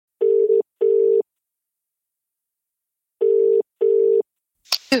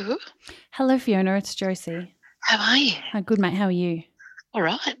Hello. Hello, Fiona. It's Josie. How are you? Good, mate. How are you? All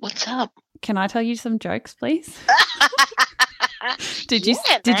right. What's up? Can I tell you some jokes, please? Did you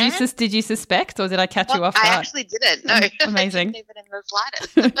suspect, or did I catch you off guard? I actually didn't. No. Amazing. I didn't even in the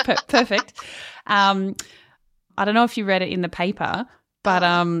slightest. Perfect. I don't know if you read it in the paper, but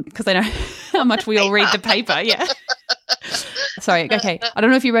because I know how much we all read the paper. Yeah. Sorry. Okay. I don't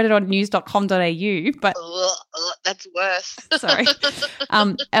know if you read it on news.com.au, but that's worse. Sorry.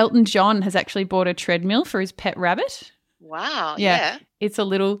 Elton John has actually bought a treadmill for his pet rabbit. Wow. Yeah. It's a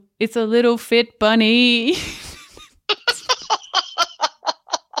little fit bunny.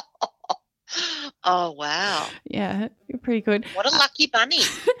 Oh, wow. Yeah, you're pretty good. What a lucky bunny.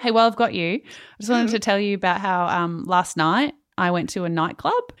 Hey, well, I've got you. I just wanted to tell you about how last night I went to a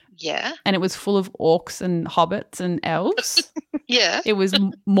nightclub. Yeah. And it was full of orcs and hobbits and elves. Yeah. It was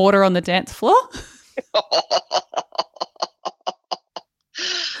mortar on the dance floor.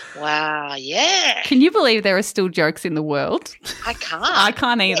 Wow, yeah. Can you believe there are still jokes in the world? I can't. I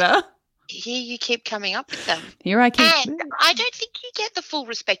can't either. Here you keep coming up with them. Here I keep. And I don't think you get the full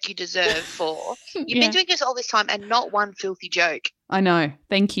respect you deserve for. You've been doing this all this time and not one filthy joke. I know.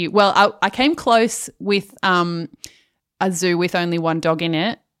 Thank you. Well, I came close with a zoo with only one dog in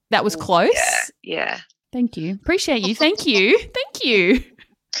it. That was close. Yeah. Thank you. Appreciate you. Thank you. Thank you.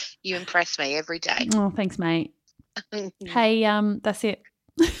 You impress me every day. Oh, thanks, mate. Hey, that's it.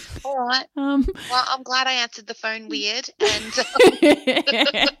 All right. Well, I'm glad I answered the phone weird, and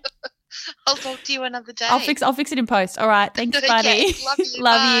I'll talk to you another day. I'll fix it in post. All right. Thanks, buddy. Okay, love you.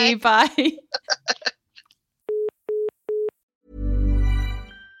 Love you. Bye.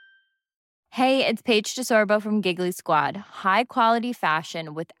 Hey, it's Paige DeSorbo from Giggly Squad. High quality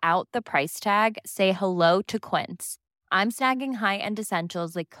fashion without the price tag. Say hello to Quince. I'm snagging high-end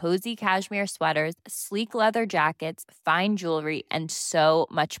essentials like cozy cashmere sweaters, sleek leather jackets, fine jewelry, and so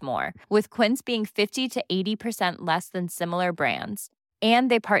much more. With Quince being 50 to 80% less than similar brands.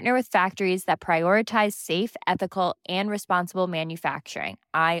 And they partner with factories that prioritize safe, ethical, and responsible manufacturing.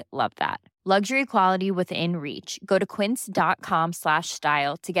 I love that. Luxury quality within reach. Go to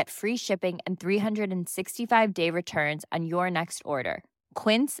quince.com/style to get free shipping and 365-day returns on your next order.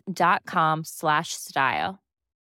 Quince.com/style.